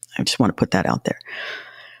 Great. I just want to put that out there.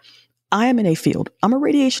 I am in a field. I'm a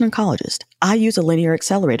radiation oncologist. I use a linear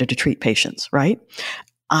accelerator to treat patients, right?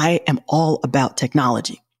 I am all about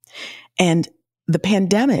technology. And the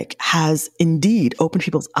pandemic has indeed opened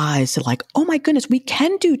people's eyes to like, oh my goodness, we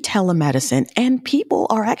can do telemedicine and people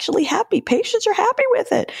are actually happy. Patients are happy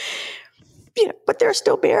with it. You know, but there are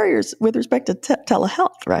still barriers with respect to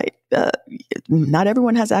telehealth, right? Not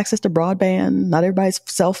everyone has access to broadband. Not everybody's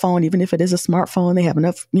cell phone, even if it is a smartphone, they have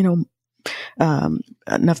enough,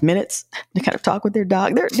 enough minutes to kind of talk with their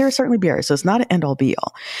dog. There are certainly barriers, so it's not an end-all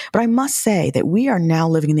be-all. But I must say that we are now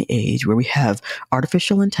living in the age where we have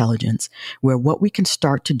artificial intelligence, where what we can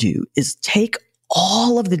start to do is take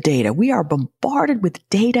all of the data. We are bombarded with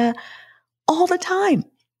data all the time,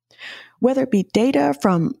 whether it be data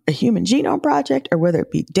from a Human Genome Project or whether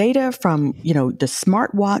it be data from, the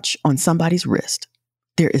smartwatch on somebody's wrist.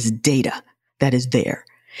 There is data that is there.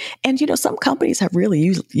 And, some companies have really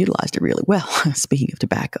utilized it really well. Speaking of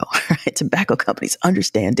tobacco, right? Tobacco companies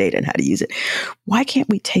understand data and how to use it. Why can't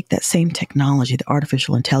we take that same technology, the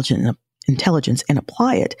artificial intelligence, and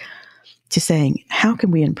apply it to saying, how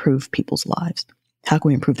can we improve people's lives? How can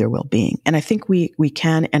we improve their well-being? And I think we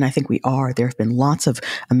can, and I think we are. There have been lots of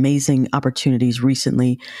amazing opportunities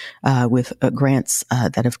recently with grants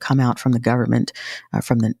that have come out from the government,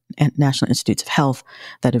 from the National Institutes of Health,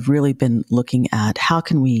 that have really been looking at how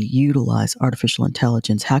can we utilize artificial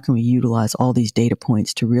intelligence? How can we utilize all these data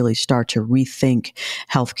points to really start to rethink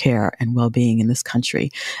healthcare and well-being in this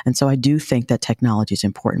country? And so I do think that technology is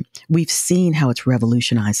important. We've seen how it's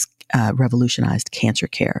revolutionized cancer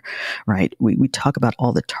care, right? We talk about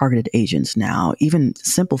all the targeted agents now, even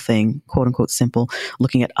simple thing, quote unquote simple,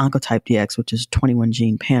 looking at Oncotype DX, which is a 21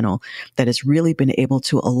 gene panel that has really been able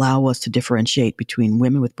to allow us to differentiate between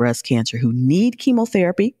women with breast cancer who need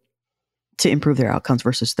chemotherapy to improve their outcomes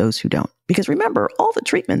versus those who don't. Because remember, all the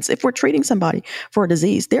treatments, if we're treating somebody for a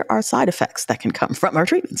disease, there are side effects that can come from our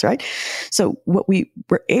treatments, right? So what we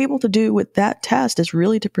were able to do with that test is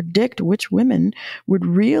really to predict which women would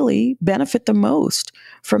really benefit the most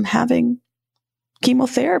from having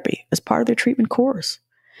chemotherapy as part of their treatment course.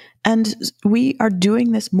 And we are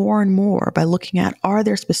doing this more and more by looking at, are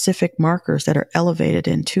there specific markers that are elevated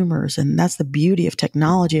in tumors? And that's the beauty of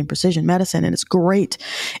technology and precision medicine. And it's great.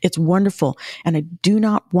 It's wonderful. And I do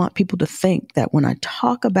not want people to think that when I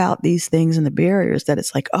talk about these things and the barriers, that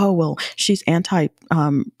it's like, oh, well, she's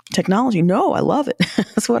anti-technology. No, I love it.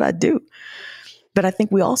 That's what I do. But I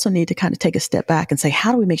think we also need to kind of take a step back and say,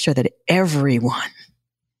 how do we make sure that everyone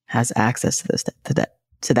has access to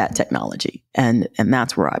that technology? And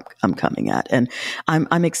that's where I'm coming at. And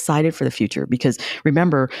I'm excited for the future because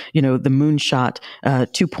remember, the Moonshot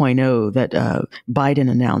 2.0 that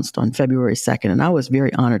Biden announced on February 2nd. And I was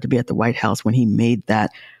very honored to be at the White House when he made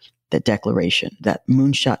that declaration that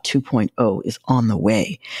Moonshot 2.0 is on the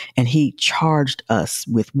way. And he charged us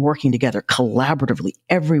with working together collaboratively,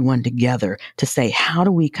 everyone together, to say, how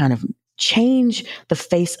do we kind of change the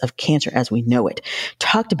face of cancer as we know it?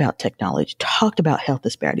 Talked about technology, talked about health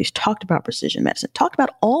disparities, talked about precision medicine, talked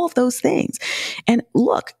about all of those things. And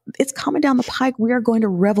look, it's coming down the pike. We are going to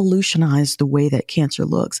revolutionize the way that cancer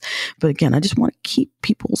looks. But again, I just want to keep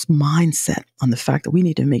people's mindset on the fact that we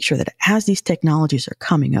need to make sure that as these technologies are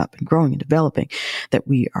coming up and growing and developing, that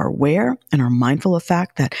we are aware and are mindful of the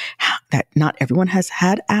fact that not everyone has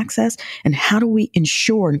had access, and how do we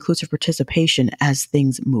ensure inclusive participation as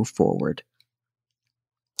things move forward?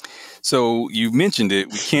 So you mentioned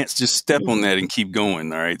it. We can't just step on that and keep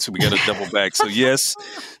going. All right. So we got to double back. So yes,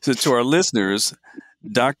 so to our listeners,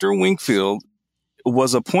 Dr. Wingfield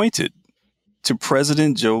was appointed to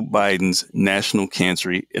President Joe Biden's National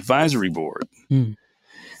Cancer Advisory Board. Mm.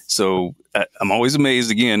 So I'm always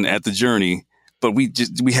amazed again at the journey. But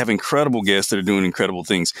we have incredible guests that are doing incredible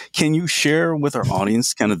things. Can you share with our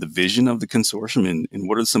audience kind of the vision of the consortium and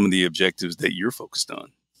what are some of the objectives that you're focused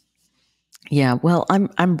on? Yeah, well,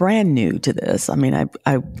 I'm brand new to this. I mean,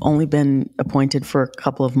 I've only been appointed for a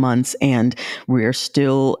couple of months, and we're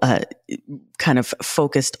still kind of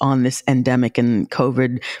focused on this endemic and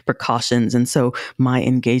COVID precautions. And so my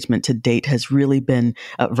engagement to date has really been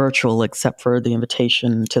virtual, except for the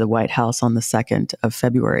invitation to the White House on the 2nd of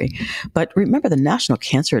February. But remember, the National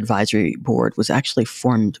Cancer Advisory Board was actually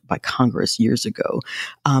formed by Congress years ago.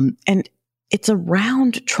 And it's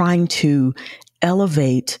around trying to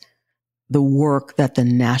elevate the work that the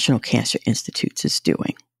National Cancer Institute is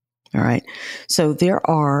doing. All right. So there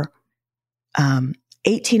are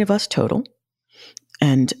 18 of us total.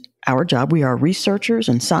 And our job, we are researchers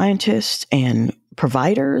and scientists and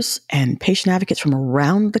providers and patient advocates from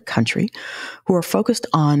around the country who are focused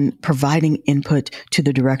on providing input to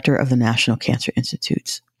the director of the National Cancer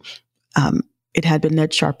Institutes. It had been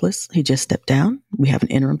Ned Sharpless. He just stepped down. We have an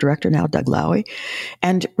interim director now, Doug Lowy.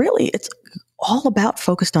 And really, it's all about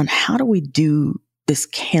focused on how do we do this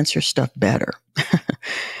cancer stuff better?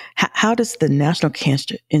 How does the National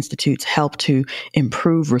Cancer Institute help to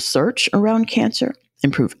improve research around cancer,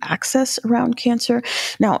 improve access around cancer?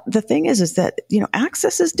 Now, the thing is that,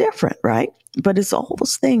 access is different, right? But it's all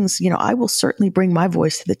those things, I will certainly bring my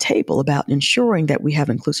voice to the table about ensuring that we have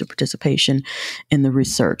inclusive participation in the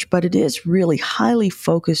research. But it is really highly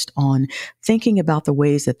focused on thinking about the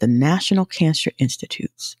ways that the National Cancer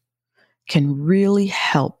Institutes can really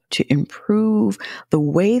help to improve the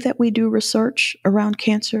way that we do research around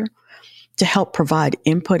cancer, to help provide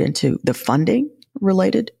input into the funding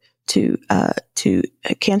related to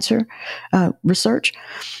cancer research,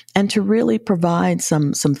 and to really provide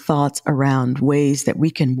some thoughts around ways that we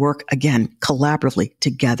can work again collaboratively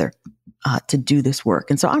together to do this work.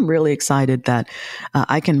 And so I'm really excited that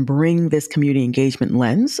I can bring this community engagement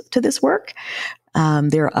lens to this work.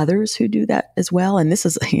 There are others who do that as well. And this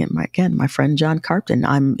is, again, my friend John Carpton.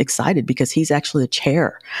 I'm excited because he's actually the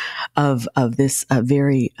chair of this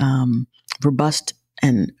very robust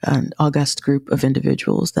and an august group of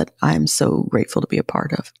individuals that I'm so grateful to be a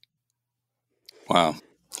part of. Wow.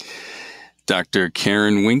 Dr.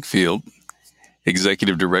 Karen Wingfield,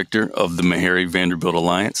 Executive Director of the Meharry Vanderbilt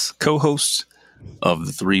Alliance, co-host of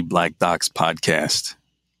the Three Black Docs podcast.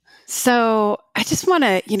 So I just want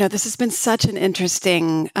to, this has been such an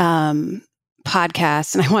interesting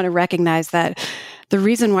podcast, and I want to recognize that the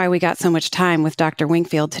reason why we got so much time with Dr.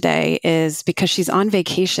 Wingfield today is because she's on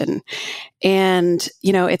vacation. And,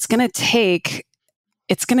 it's going to take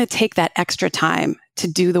that extra time to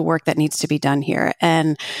do the work that needs to be done here.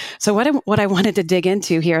 And so what I wanted to dig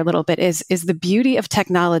into here a little bit is the beauty of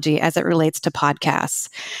technology as it relates to podcasts.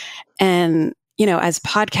 And, as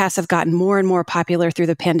podcasts have gotten more and more popular through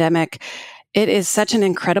the pandemic, it is such an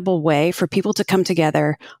incredible way for people to come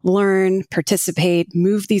together, learn, participate,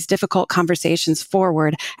 move these difficult conversations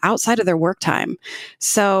forward outside of their work time.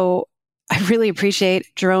 So I really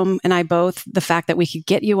appreciate, Jerome and I both, the fact that we could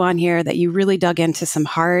get you on here, that you really dug into some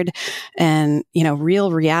hard and,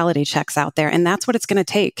 real reality checks out there. And that's what it's going to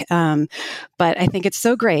take. But I think it's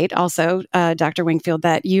so great also, Dr. Wingfield,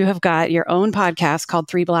 that you have got your own podcast called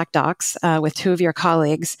Three Black Docs with two of your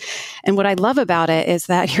colleagues. And what I love about it is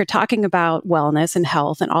that you're talking about wellness and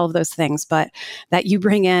health and all of those things, but that you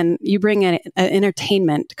bring in an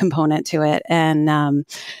entertainment component to it. And,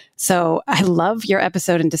 so I love your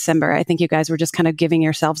episode in December. I think you guys were just kind of giving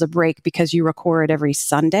yourselves a break because you record every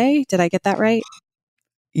Sunday. Did I get that right?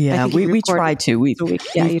 Yeah, we try to. We try.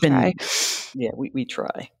 Yeah, we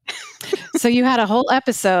try. So you had a whole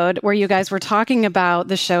episode where you guys were talking about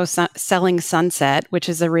the show Selling Sunset, which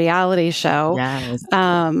is a reality show. Yes.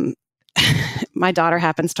 My daughter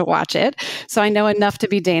happens to watch it, so I know enough to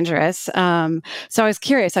be dangerous. So I was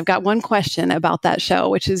curious. I've got one question about that show,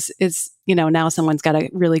 which is now someone's got to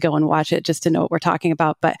really go and watch it just to know what we're talking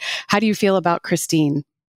about. But how do you feel about Christine?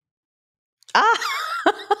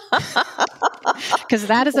 Because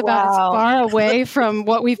that is about as far away from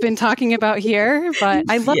what we've been talking about here. But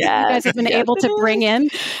I love that you guys have been able to bring in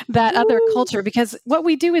that other culture, because what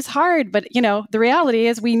we do is hard. But, the reality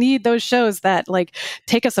is we need those shows that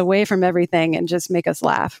take us away from everything and just make us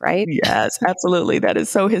laugh, right? Yes, absolutely. That is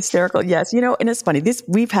so hysterical. Yes. And it's funny. This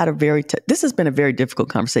has been a very difficult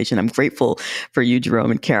conversation. I'm grateful for you,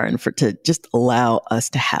 Jerome and Karen, to just allow us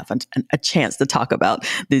to have a chance to talk about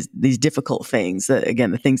these difficult things.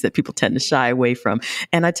 Again, the things that people tend to shy away from.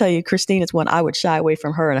 And I tell you, Christine is one I would shy away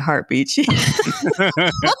from her in a heartbeat. I'm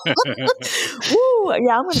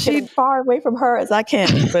going to get as far away from her as I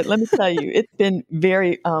can. But let me tell you, it's been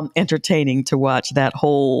very entertaining to watch that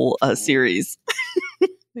whole series.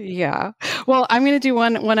 Yeah. Well, I'm going to do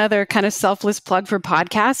one other kind of selfless plug for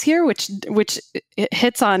podcasts here, which it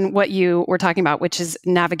hits on what you were talking about, which is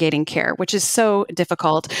navigating care, which is so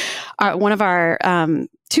difficult. One of our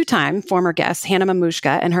two-time former guests, Hannah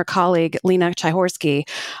Mamushka, and her colleague, Lena Chyhorsky,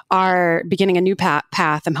 are beginning a new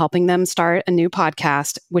path. I'm helping them start a new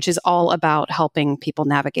podcast, which is all about helping people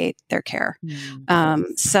navigate their care.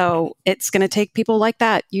 So it's going to take people like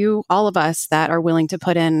that, all of us that are willing to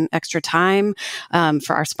put in extra time,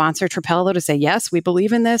 for our sponsor, Trapello, to say, yes, we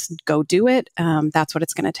believe in this, go do it. That's what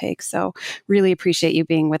it's going to take. So really appreciate you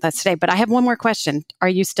being with us today. But I have one more question. Are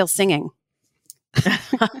you still singing?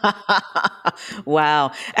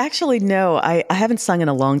 Wow. Actually, no, I haven't sung in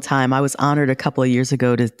a long time. I was honored a couple of years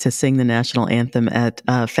ago to sing the national anthem at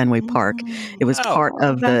Fenway Park. It was part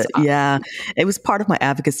of it was part of my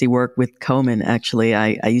advocacy work with Komen. Actually,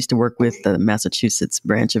 I used to work with the Massachusetts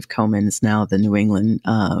branch of Komen. It's now the New England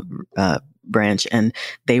branch, and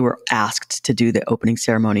they were asked to do the opening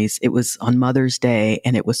ceremonies. It was on Mother's Day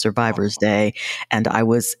and it was Survivor's Day. And I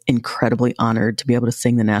was incredibly honored to be able to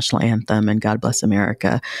sing the national anthem and God Bless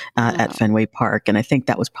America at Fenway Park. And I think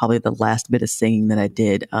that was probably the last bit of singing that I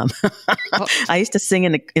did. I used to sing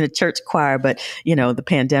in a church choir, but the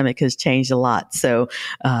pandemic has changed a lot. So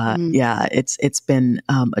yeah, it's been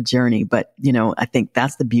a journey. But I think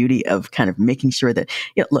that's the beauty of kind of making sure that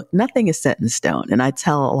look, nothing is set in stone. And I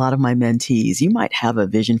tell a lot of my mentees, you might have a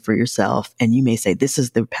vision for yourself, and you may say, "This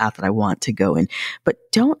is the path that I want to go in," but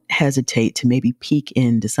don't hesitate to maybe peek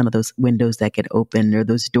into some of those windows that get open or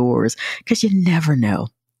those doors, because you never know.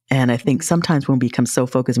 And I think sometimes when we become so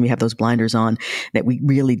focused and we have those blinders on that we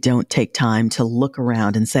really don't take time to look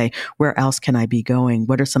around and say, where else can I be going?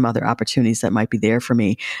 What are some other opportunities that might be there for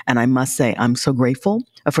me? And I must say, I'm so grateful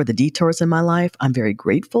for the detours in my life. I'm very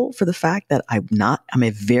grateful for the fact that I'm a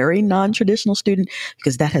very non-traditional student,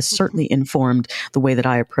 because that has certainly informed the way that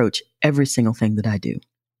I approach every single thing that I do.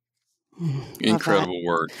 Incredible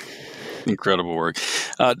work. Incredible work.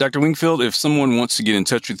 Dr. Wingfield, if someone wants to get in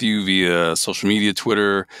touch with you via social media,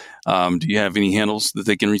 Twitter, do you have any handles that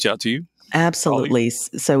they can reach out to you? Absolutely.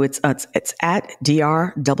 So it's at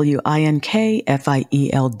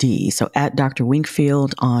DrWinkfield. So at Dr.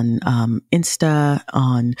 Wingfield on Insta,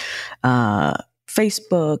 on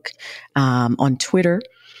Facebook, on Twitter.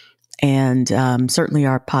 And certainly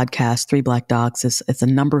our podcast, 3 Black Docs, it's a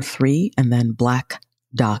number 3 and then Black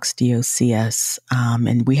Docs, DOCS.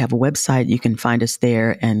 And we have a website. You can find us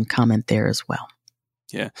there and comment there as well.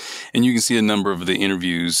 Yeah. And you can see a number of the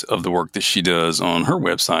interviews of the work that she does on her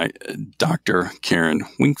website,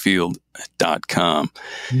 drkarenwingfield.com.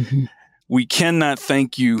 Mm-hmm. We cannot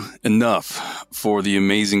thank you enough for the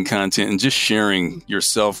amazing content and just sharing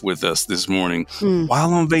yourself with us this morning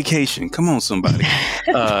while on vacation. Come on, somebody.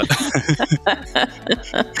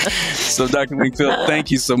 So, Dr. Wingfield, thank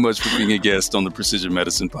you so much for being a guest on the Precision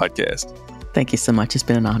Medicine Podcast. Thank you so much. It's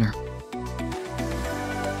been an honor.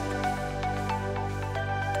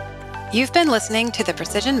 You've been listening to the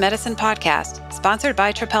Precision Medicine Podcast, sponsored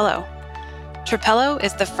by Trapelo. Trapelo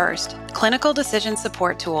is the first clinical decision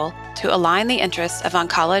support tool to align the interests of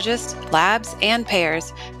oncologists, labs, and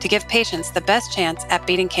payers to give patients the best chance at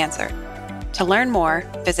beating cancer. To learn more,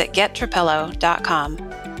 visit gettrapelo.com.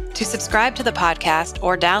 To subscribe to the podcast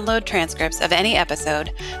or download transcripts of any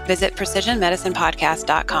episode, visit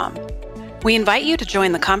precisionmedicinepodcast.com. We invite you to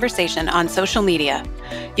join the conversation on social media.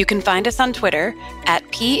 You can find us on Twitter at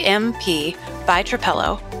PMP by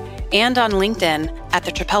Trapelo and on LinkedIn at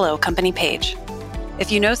the Trapelo Company page.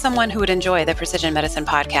 If you know someone who would enjoy the Precision Medicine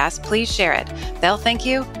Podcast, please share it. They'll thank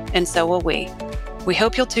you, and so will we. We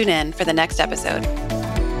hope you'll tune in for the next episode.